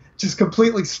Garibaldi just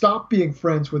completely stop being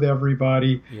friends with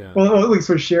everybody, well, at least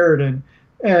with Sheridan,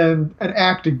 and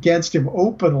act against him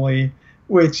openly,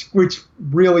 which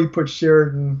really puts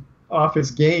Sheridan off his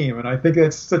game. And I think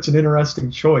that's such an interesting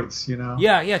choice,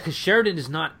 Yeah, because Sheridan is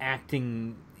not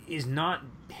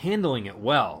handling it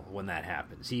well when that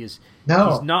happens. He's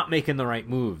not making the right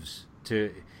moves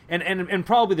to... And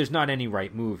probably there's not any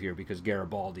right move here because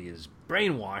Garibaldi is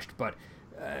brainwashed, but...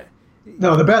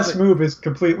 no, the best move is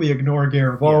completely ignore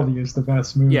Garibaldi is the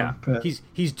best move. Yeah, but,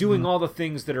 he's doing all the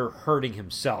things that are hurting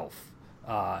himself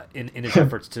in his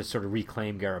efforts to sort of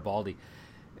reclaim Garibaldi.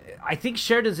 I think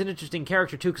Sheridan's an interesting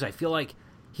character too because I feel like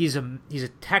he's a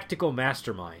tactical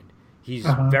mastermind. He's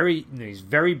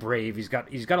very brave. He's got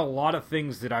a lot of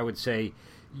things that I would say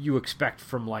you expect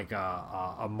from like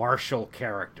a martial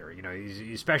character.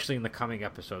 Especially in the coming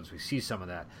episodes we see some of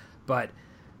that, but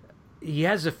he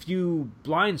has a few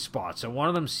blind spots, and one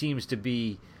of them seems to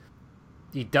be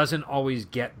he doesn't always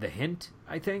get the hint,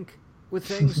 I think, with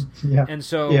things. And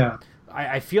so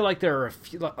I feel like there are a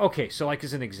few... Okay, so like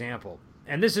as an example,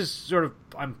 and this is sort of...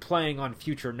 I'm playing on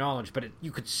future knowledge, but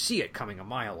you could see it coming a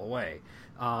mile away.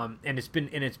 And it's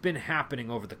been happening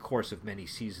over the course of many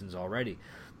seasons already.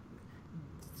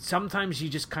 Sometimes you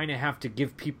just kind of have to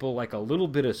give people like a little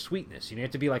bit of sweetness. You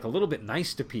have to be like a little bit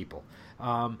nice to people.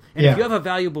 If you have a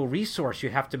valuable resource, you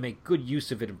have to make good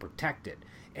use of it and protect it.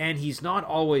 And he's not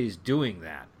always doing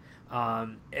that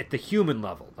at the human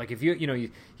level. Like if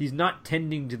he's not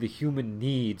tending to the human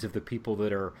needs of the people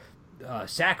that are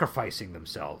sacrificing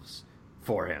themselves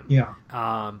for him.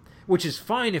 Which is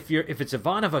fine if it's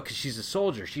Ivanova because she's a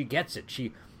soldier. She gets it.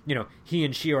 He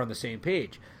and she are on the same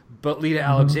page. But Lita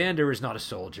Alexander is not a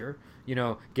soldier.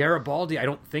 Garibaldi, I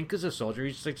don't think is a soldier.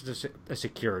 He's just a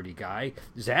security guy.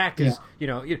 Zach is,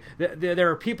 there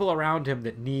are people around him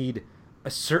that need a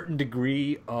certain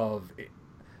degree of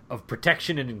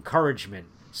protection and encouragement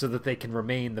so that they can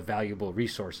remain the valuable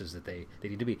resources that they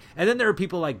need to be. And then there are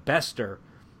people like Bester,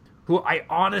 who I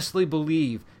honestly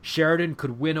believe Sheridan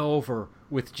could win over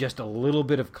with just a little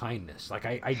bit of kindness. Like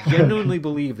I genuinely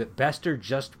believe that Bester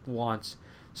just wants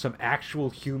some actual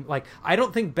human... Like, I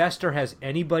don't think Bester has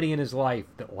anybody in his life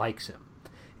that likes him.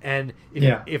 And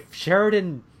if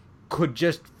Sheridan could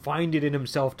just find it in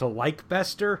himself to like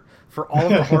Bester for all of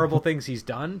the horrible things he's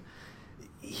done,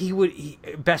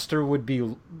 Bester would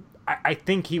be... I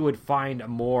think he would find a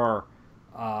more...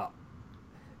 I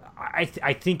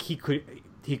think he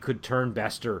could turn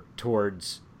Bester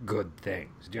towards good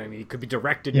things. Do you know what I mean? He could be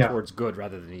directed towards good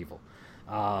rather than evil.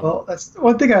 Well, that's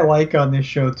one thing I like on this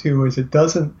show too, is it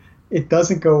doesn't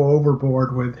go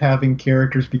overboard with having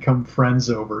characters become friends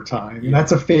over time. And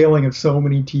that's a failing of so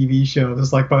many TV shows.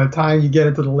 It's like by the time you get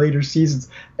into the later seasons,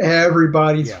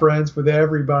 everybody's friends with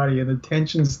everybody and the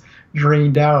tension's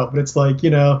drained out. But it's like,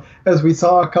 as we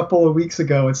saw a couple of weeks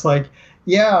ago, it's like,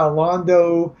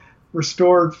 Londo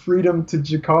restored freedom to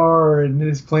Jakar and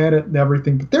his planet and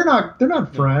everything, but they're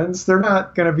not friends. They're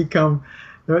not going to become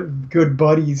good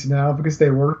buddies now because they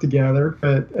work together.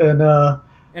 And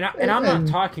I'm not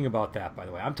talking about that, by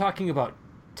the way. I'm talking about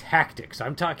tactics.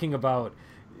 I'm talking about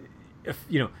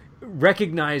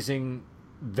recognizing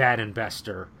that in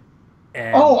Bester.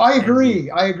 I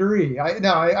agree. I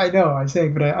know. I'm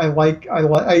saying, but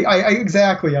I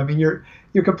exactly. I mean, you're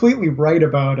completely right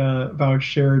about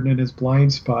Sheridan and his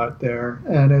blind spot there,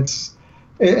 and it's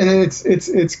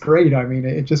great. I mean,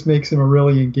 it just makes him a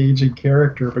really engaging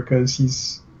character because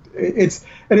it's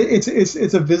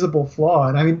a visible flaw.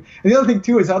 And I mean, and the other thing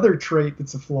too, his other trait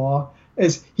that's a flaw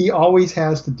is he always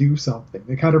has to do something.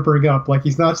 They kind of bring up like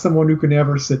he's not someone who can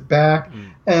ever sit back,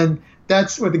 and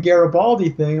that's with the Garibaldi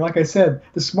thing. Like I said,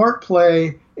 the smart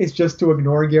play is just to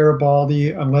ignore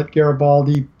Garibaldi and let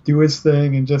Garibaldi do his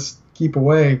thing and just keep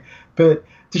away. But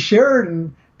to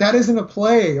Sheridan, that isn't a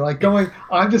play. Like going,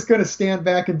 I'm just going to stand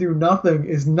back and do nothing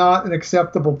is not an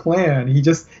acceptable plan.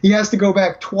 He has to go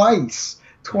back twice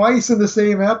twice in the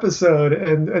same episode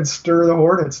and stir the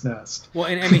hornet's nest. Well,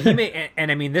 and I mean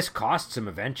I mean this costs him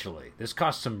eventually. This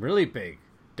costs him really big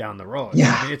down the road.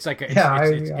 Yeah, I mean, it's like I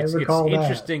recall it's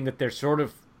interesting that they're sort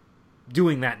of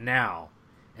doing that now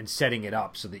and setting it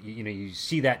up so that you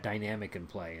see that dynamic in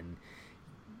play, and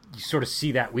you sort of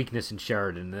see that weakness in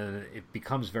Sheridan, and then it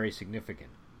becomes very significant.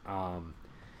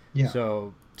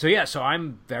 So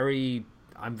I'm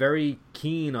very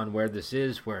keen on where this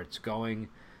is, where it's going.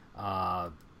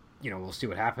 We'll see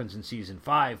what happens in season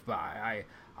 5, but I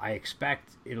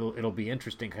expect it'll be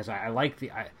interesting because I like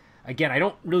I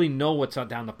don't really know what's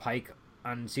down the pike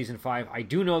on season 5. I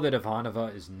do know that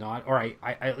Ivanova is not, or I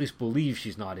at least believe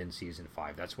she's not in season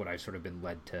 5. That's what I've sort of been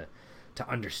led to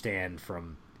understand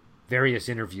from various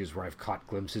interviews where I've caught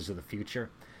glimpses of the future.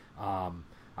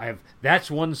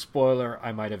 That's one spoiler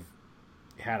I might have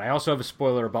had. I also have a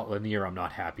spoiler about Lanier I'm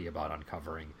not happy about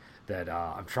uncovering that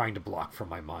I'm trying to block from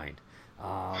my mind.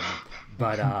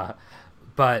 But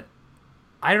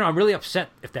I don't know. I'm really upset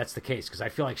if that's the case because I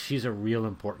feel like she's a real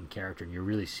important character, and you're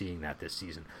really seeing that this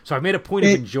season. So I made a point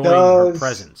of enjoying her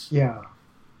presence. Yeah,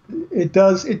 it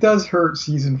does. It does hurt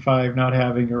season 5 not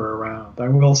having her around. I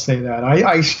will say that.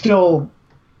 I still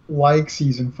like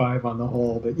season 5 on the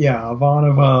whole, but yeah,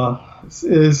 Ivanova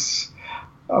is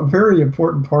a very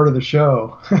important part of the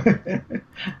show.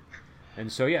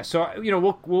 And so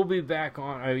we'll be back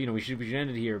on. We should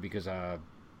end it here because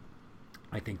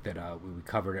I think that we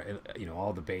covered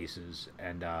all the bases,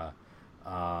 and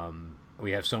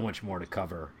we have so much more to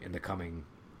cover in the coming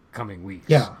weeks.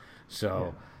 Yeah.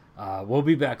 So we'll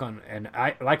be back on, and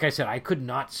like I said, I could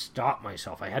not stop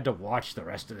myself. I had to watch the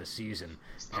rest of the season.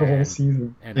 The whole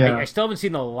season. And I still haven't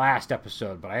seen the last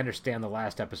episode, but I understand the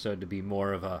last episode to be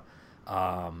more of a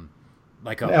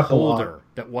like a holder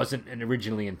that wasn't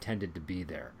originally intended to be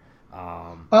there.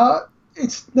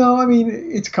 It's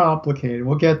complicated.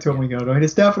 We'll get to it when we go to it.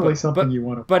 It's definitely something you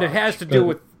want to watch. But it has to do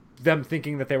with them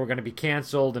thinking that they were going to be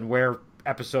canceled and where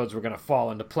episodes were going to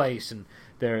fall into place, and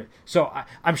so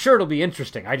I'm sure it'll be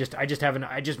interesting.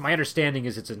 My understanding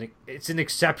is it's an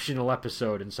exceptional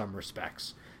episode in some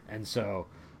respects, and so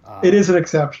it is an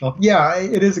exceptional. Yeah,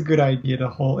 it is a good idea to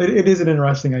hold. It is an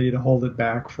interesting idea to hold it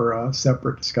back for a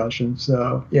separate discussion.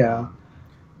 So yeah,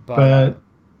 but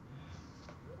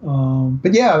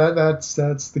yeah, that's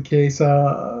the case.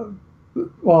 Well,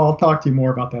 I'll talk to you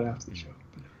more about that after the show.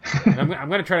 I'm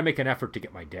going to try to make an effort to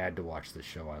get my dad to watch this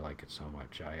show. I like it so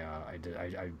much.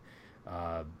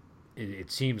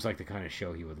 It seems like the kind of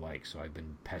show he would like, so I've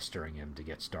been pestering him to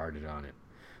get started on it.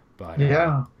 But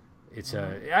yeah, it's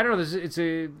I don't know. It's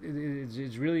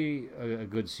really a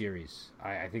good series.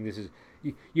 I think this is,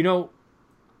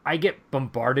 I get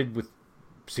bombarded with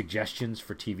suggestions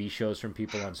for TV shows from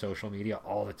people on social media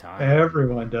all the time.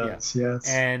 Everyone does, yes.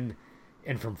 And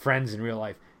from friends in real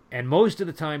life. And most of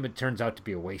the time it turns out to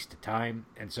be a waste of time.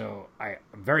 And so I'm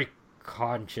very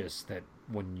conscious that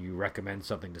when you recommend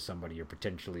something to somebody, you're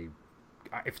potentially,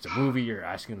 if it's a movie, you're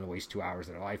asking them to waste 2 hours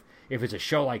of their life. If it's a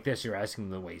show like this, you're asking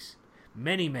them to waste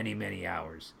many, many, many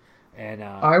hours. And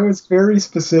I was very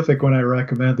specific when I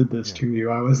recommended this to you.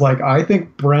 I was like, I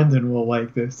think Brendan will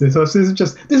like this. This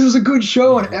is a good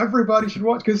show and everybody should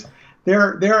watch, because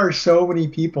there are so many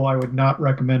people I would not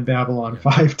recommend Babylon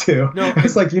 5 to. No,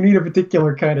 it's like you need a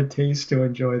particular kind of taste to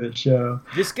enjoy the show.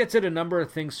 This gets at a number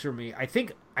of things for me. I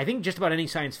think just about any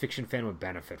science fiction fan would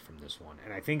benefit from this one,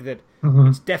 and I think that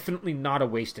it's definitely not a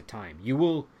waste of time. You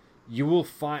will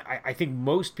find. I think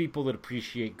most people that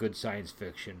appreciate good science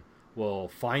fiction will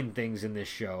find things in this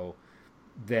show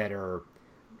that are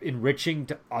enriching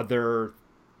to other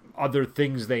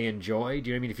things they enjoy. Do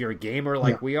you know what I mean? If you're a gamer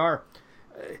like we are,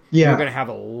 you're going to have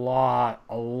a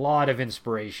lot of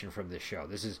inspiration from this show.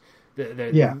 This is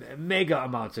mega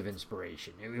amounts of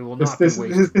inspiration. It will not be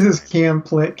wasted. This is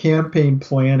campaign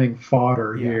planning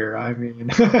fodder here. I mean,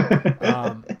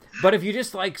 but if you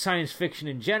just like science fiction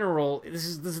in general, this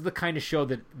is the kind of show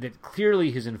that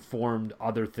clearly has informed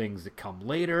other things that come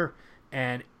later,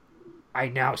 and I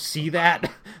now see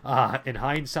that in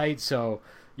hindsight. So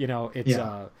it's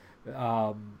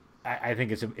I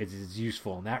think it's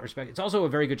useful in that respect. It's also a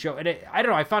very good show, and I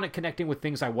don't know. I found it connecting with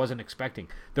things I wasn't expecting.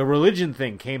 The religion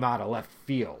thing came out of left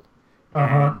field,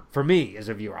 and for me as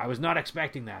a viewer, I was not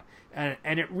expecting that,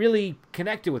 and it really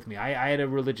connected with me. I had a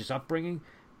religious upbringing,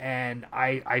 and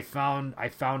I found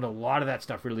a lot of that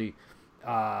stuff really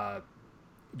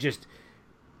just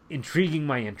intriguing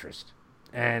my interest,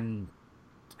 and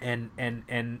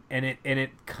it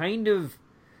kind of.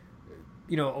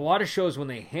 A lot of shows, when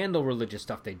they handle religious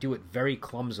stuff, they do it very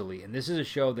clumsily. And this is a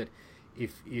show that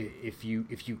if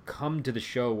you come to the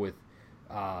show with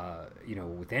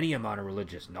with any amount of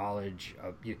religious knowledge,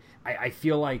 I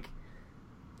feel like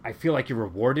you're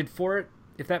rewarded for it,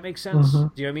 if that makes sense. Mm-hmm.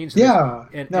 Do you know what I mean? So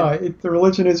the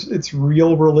religion it's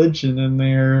real religion, and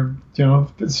they're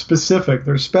specific.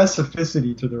 There's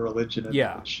specificity to the religion in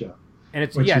the show, and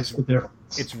it's the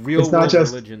difference. It's real it's not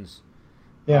just religions.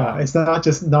 Yeah, it's not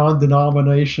just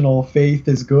non-denominational faith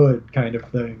is good kind of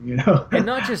thing, And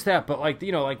not just that, but like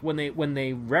when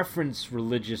they reference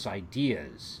religious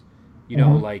ideas,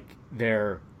 Mm-hmm. like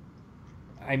they're,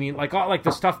 I mean, like all like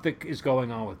the stuff that is going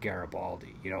on with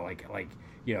Garibaldi, he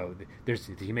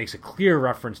makes a clear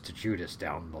reference to Judas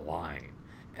down the line,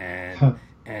 and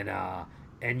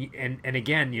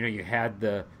again, you had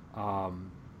the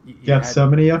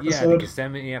Gethsemane episode. Yeah, the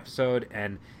Gethsemane episode,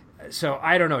 and so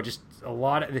I don't know, just a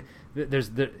lot of there's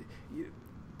the.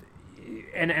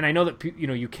 And I know that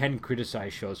you can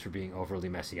criticize shows for being overly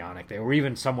messianic. They were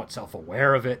even somewhat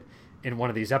self-aware of it in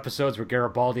one of these episodes where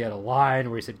Garibaldi had a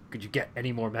line where he said, "Could you get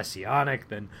any more messianic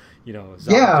than Xanadu?"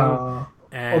 Yeah.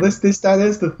 And that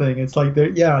is the thing. It's like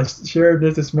Sheridan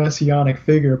is this messianic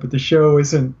figure, but the show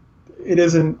isn't. It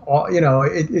isn't.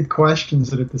 It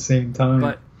questions it at the same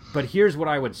time. But here's what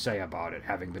I would say about it,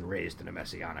 having been raised in a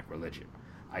messianic religion.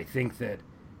 I think that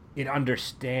it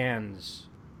understands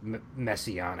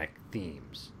messianic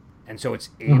themes, and so it's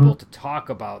able to talk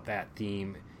about that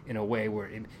theme in a way where,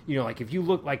 like if you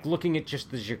looking at just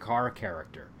the G'Kar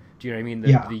character, do you know what I mean?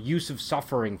 The use of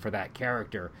suffering for that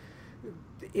character,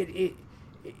 it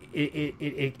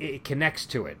connects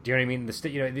to it. Do you know what I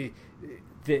mean?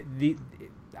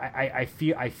 I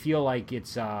feel like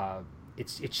it's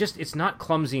not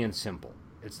clumsy and simple.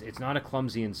 It's not a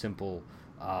clumsy and simple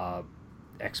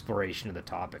exploration of the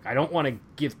topic. I don't want to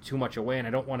give too much away, and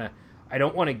I don't want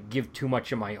to give too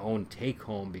much of my own take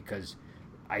home, because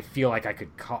I feel like I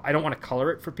don't want to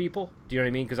color it for people. Do you know what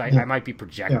I mean? Because I might be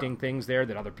projecting things there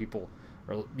that other people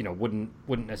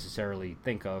wouldn't necessarily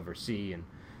think of or see.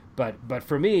 But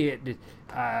for me,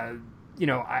 I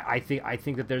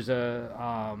think that there's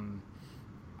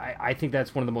I think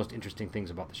that's one of the most interesting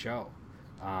things about the show.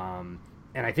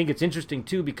 And I think it's interesting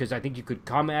too, because I think you could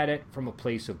come at it from a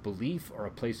place of belief or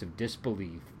a place of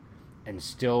disbelief and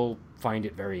still find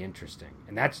it very interesting.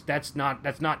 And that's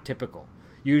not typical.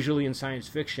 Usually in science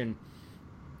fiction,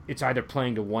 it's either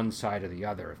playing to one side or the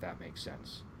other, if that makes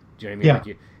sense. Do you know what I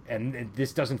mean? Yeah. And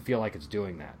this doesn't feel like it's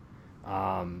doing that.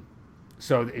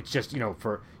 So it's just,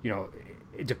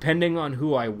 depending on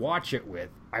who I watch it with,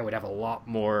 I would have a lot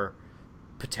more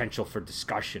potential for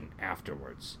discussion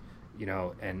afterwards.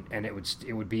 And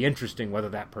it would be interesting whether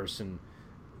that person,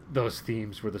 those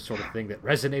themes were the sort of thing that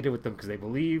resonated with them because they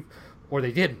believe, or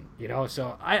they didn't.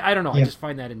 So I don't know. I just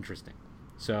find that interesting.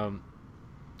 I'm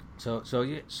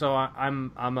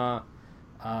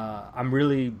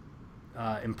really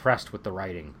impressed with the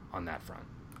writing on that front.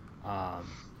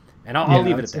 And I'll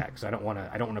leave it at that, because I don't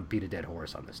want to beat a dead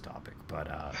horse on this topic.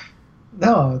 But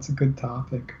no, it's a good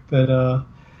topic. But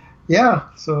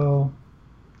so.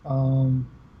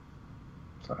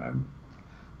 Sorry, I'm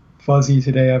fuzzy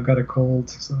today. I've got a cold,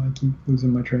 so I keep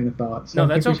losing my train of thought. So no,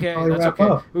 that's okay. That's okay.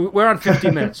 Up. We're on 50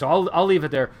 minutes, so I'll leave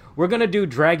it there. We're going to do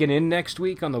Dragon Inn next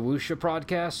week on the Wuxia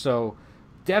podcast, so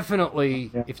definitely,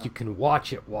 if you can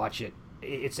watch it, watch it.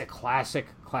 It's a classic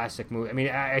movie. I mean,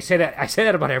 I say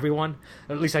that about everyone.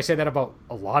 At least I say that about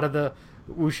a lot of the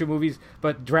Wuxia movies.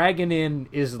 But Dragon Inn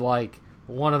is like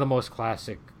one of the most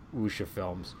classic Wuxia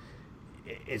films.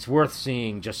 It's worth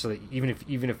seeing, just so that even if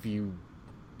you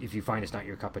find it's not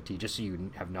your cup of tea, just so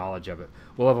you have knowledge of it.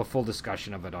 We'll have a full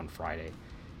discussion of it on Friday,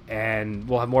 and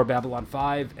we'll have more Babylon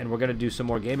 5, and we're going to do some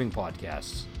more gaming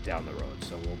podcasts down the road.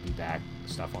 So we'll be back,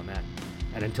 stuff on that.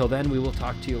 And until then, we will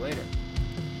talk to you later.